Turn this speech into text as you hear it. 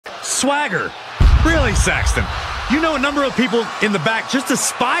swagger. Really, Saxton? You know a number of people in the back just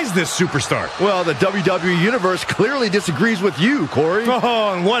despise this superstar. Well, the WWE Universe clearly disagrees with you, Corey.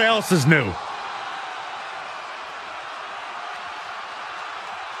 Oh, and what else is new?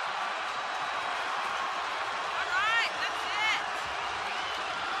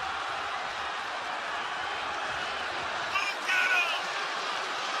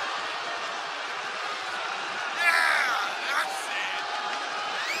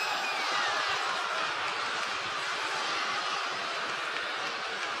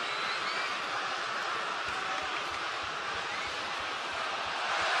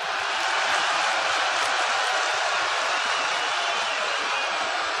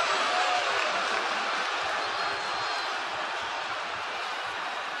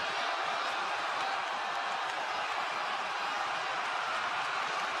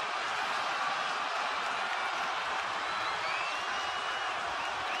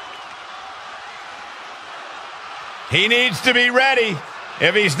 He needs to be ready.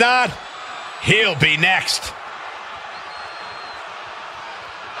 If he's not, he'll be next.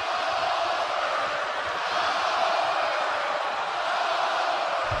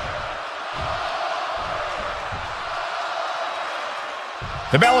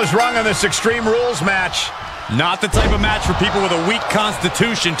 The bell is rung on this Extreme Rules match. Not the type of match for people with a weak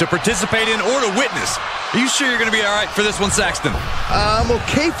constitution to participate in or to witness. Are you sure you're going to be all right for this one, Saxton? I'm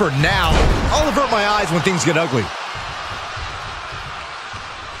okay for now. I'll avert my eyes when things get ugly.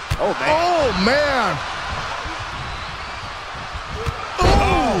 Oh, man. Oh, man.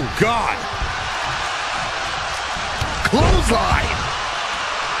 Oh, God. Clothesline.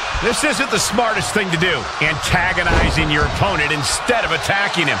 This isn't the smartest thing to do, antagonizing your opponent instead of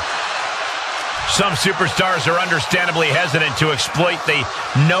attacking him. Some superstars are understandably hesitant to exploit the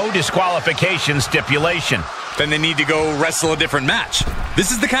no disqualification stipulation. Then they need to go wrestle a different match.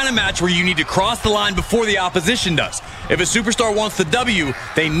 This is the kind of match where you need to cross the line before the opposition does. If a superstar wants the W,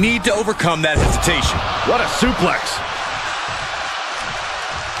 they need to overcome that hesitation. What a suplex.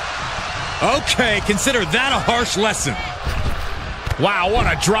 Okay, consider that a harsh lesson. Wow, what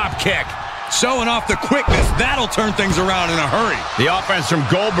a drop kick. Showing off the quickness, that'll turn things around in a hurry. The offense from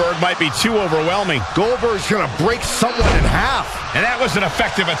Goldberg might be too overwhelming. Goldberg's gonna break someone in half. And that was an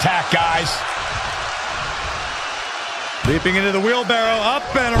effective attack, guys. Leaping into the wheelbarrow,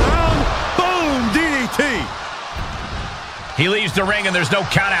 up and around, boom, DDT. He leaves the ring and there's no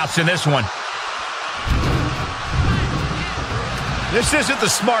countouts in this one. This isn't the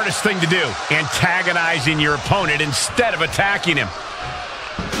smartest thing to do, antagonizing your opponent instead of attacking him.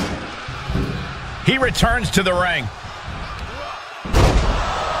 He returns to the ring.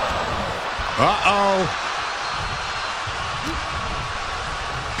 Uh-oh.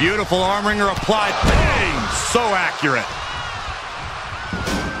 Beautiful arm wringer applied. Bang! So accurate.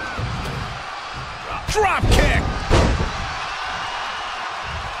 Drop kick.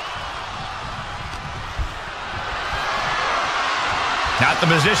 Not the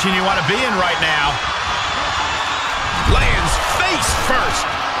position you want to be in right now. Lands face first.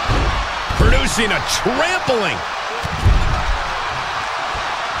 Producing a trampling.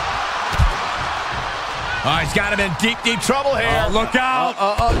 Oh, he's got him in deep, deep trouble here. Look out.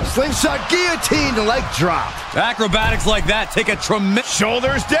 Slingshot guillotine, leg drop. Acrobatics like that take a tremendous...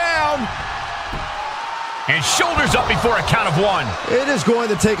 Shoulders down. And shoulders up before a count of one. It is going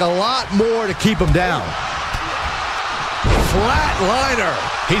to take a lot more to keep him down. Flatliner.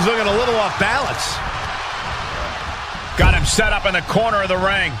 He's looking a little off balance. Got him set up in the corner of the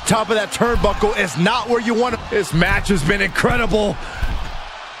ring. Top of that turnbuckle is not where you want it. This match has been incredible.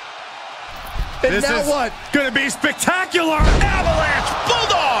 And this now is what? Gonna be spectacular. Avalanche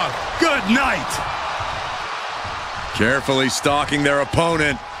Bulldog. Good night. Carefully stalking their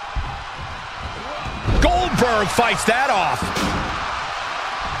opponent. Goldberg fights that off.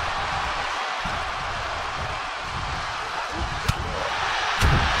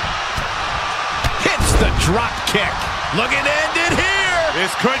 Hits the drop kick. Looking to end it here.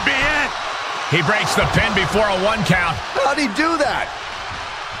 This could be it. He breaks the pin before a one count. How'd he do that?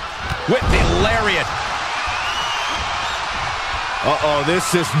 With the lariat. Uh-oh, this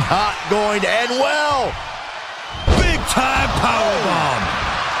is not going to end well. Big time powerbomb.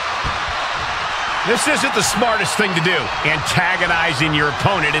 This isn't the smartest thing to do, antagonizing your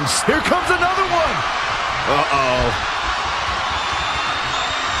opponent. And here comes another one. Uh-oh.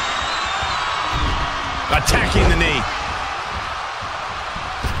 Attacking the knee.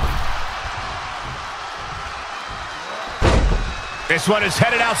 This one is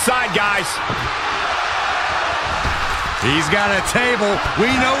headed outside, guys. He's got a table. We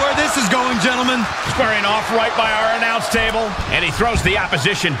know where this is going, gentlemen. Squaring off right by our announce table. And he throws the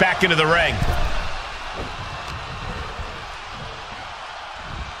opposition back into the ring.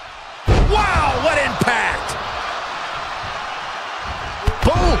 Wow, what impact!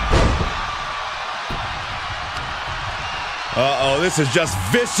 Boom! Uh-oh, this is just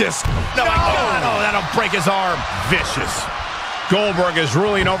vicious. No, my God. Oh, that'll break his arm. Vicious. Goldberg is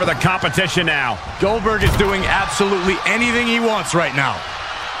ruling over the competition now. Goldberg is doing absolutely anything he wants right now.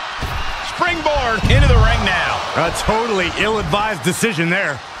 Springboard into the ring now. A totally ill-advised decision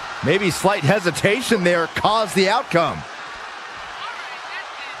there. Maybe slight hesitation there caused the outcome.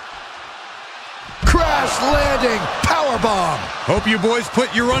 Crash landing powerbomb. Hope you boys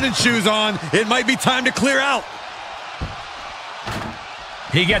put your running shoes on. It might be time to clear out.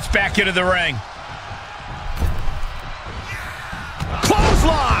 He gets back into the ring.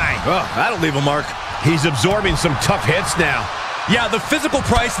 Clothesline! Oh, that'll leave a mark. He's absorbing some tough hits now. Yeah, the physical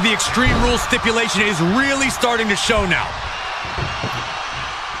price of the Extreme Rules stipulation is really starting to show now.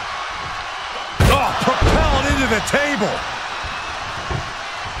 Oh, propelled into the table.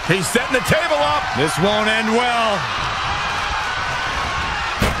 He's setting the table up. This won't end well.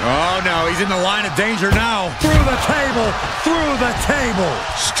 Oh, no, he's in the line of danger now. Through the table,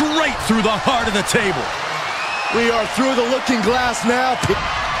 straight through the heart of the table. We are through the looking glass now.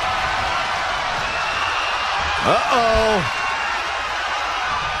 Uh-oh.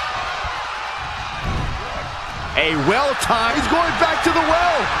 A well-timed. He's going back to the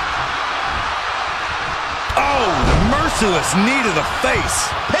well. Oh, merciless knee to the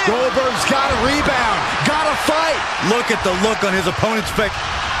face. Goldberg's got a rebound. Got to fight. Look at the look on his opponent's face.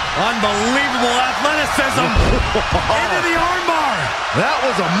 Unbelievable athleticism. Into the armbar. That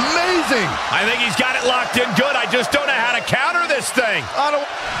was amazing. I think he's got it locked in good. I just don't know how to counter this thing.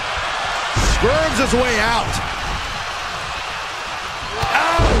 Squirms his way out.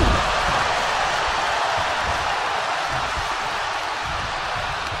 Ow!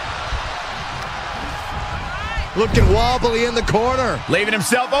 Looking wobbly in the corner. Leaving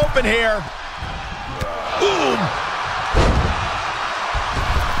himself open here. Ooh.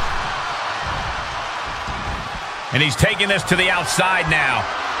 And he's taking this to the outside now.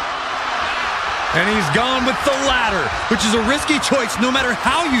 And he's gone with the ladder, which is a risky choice no matter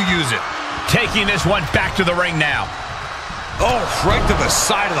how you use it. Taking this one back to the ring now. Oh, right to the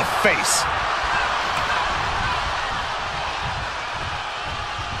side of the face.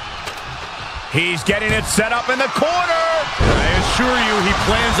 He's getting it set up in the corner. I assure you he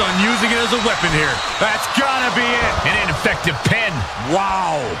plans on using it as a weapon here. That's gotta be it. An ineffective pin.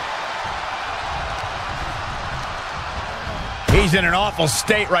 Wow. He's in an awful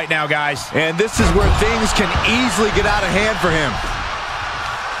state right now, guys. And this is where things can easily get out of hand for him.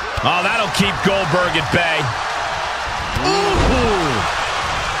 Oh, that'll keep Goldberg at bay. Ooh.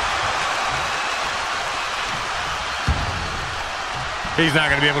 He's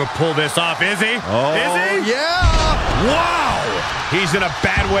not going to be able to pull this off, is he? Oh, is he? Yeah. Wow. He's in a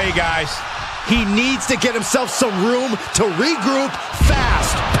bad way, guys. He needs to get himself some room to regroup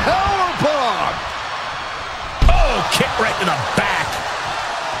fast. Powerbomb. Oh, kick right to the back.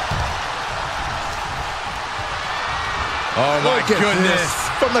 Oh, my goodness.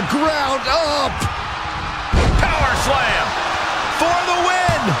 From the ground up. Power slam for the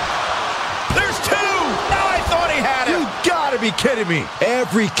win. There's two. Now I thought he had it. You gotta be kidding me.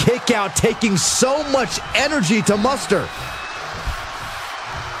 Every kick out taking so much energy to muster.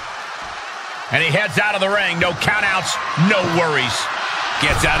 And he heads out of the ring. No countouts, no worries.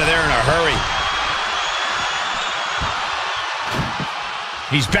 Gets out of there in a hurry.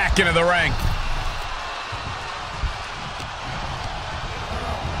 He's back into the ring.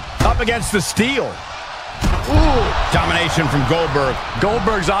 Up against the steel. Ooh. Domination from Goldberg.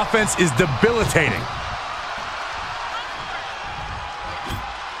 Goldberg's offense is debilitating.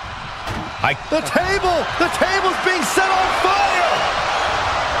 The table's being set on fire.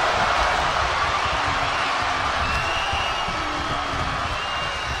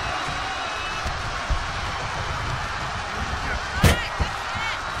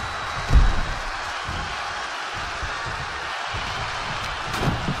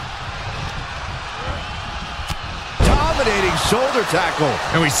 Dominating shoulder tackle.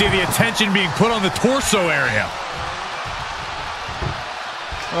 And we see the attention being put on the torso area.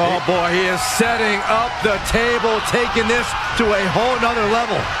 Oh boy, he is setting up the table, taking this to a whole nother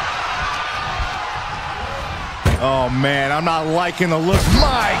level. Oh man, I'm not liking the look.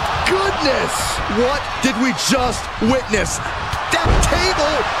 My goodness! What did we just witness? That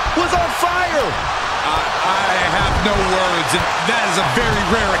table was on fire! I have no words, and that is a very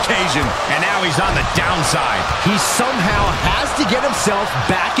rare occasion. And now he's on the downside. He somehow has to get himself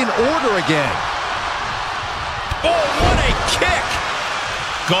back in order again. Oh, what a kick!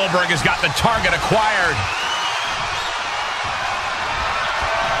 Goldberg has got the target acquired.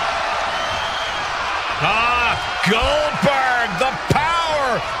 Goldberg, the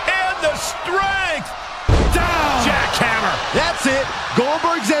power and the strength. Down! Jackhammer. That's it.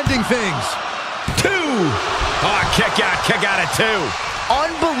 Goldberg's ending things. 2. Kick out at 2.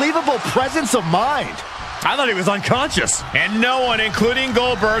 Unbelievable presence of mind. I thought he was unconscious. And no one, including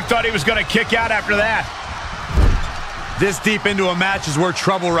Goldberg, thought he was going to kick out after that. This deep into a match is where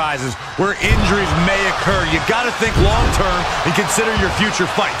trouble rises, where injuries may occur. You got to think long-term and consider your future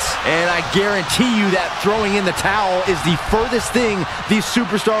fights. And I guarantee you that throwing in the towel is the furthest thing these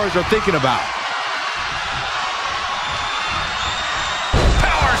superstars are thinking about.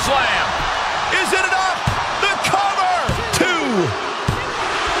 Power slam. Is it enough? The cover. 2.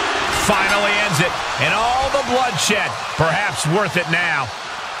 Finally ends it. And all the bloodshed. Perhaps worth it now.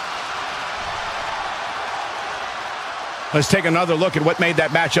 Let's take another look at what made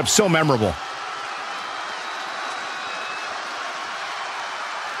that matchup so memorable.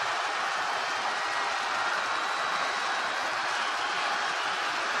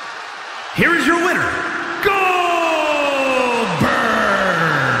 Here is your winner, Goldberg!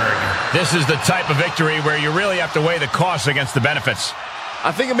 This is the type of victory where you really have to weigh the costs against the benefits.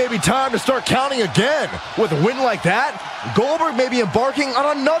 I think it may be time to start counting again. With a win like that, Goldberg may be embarking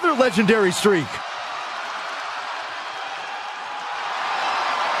on another legendary streak.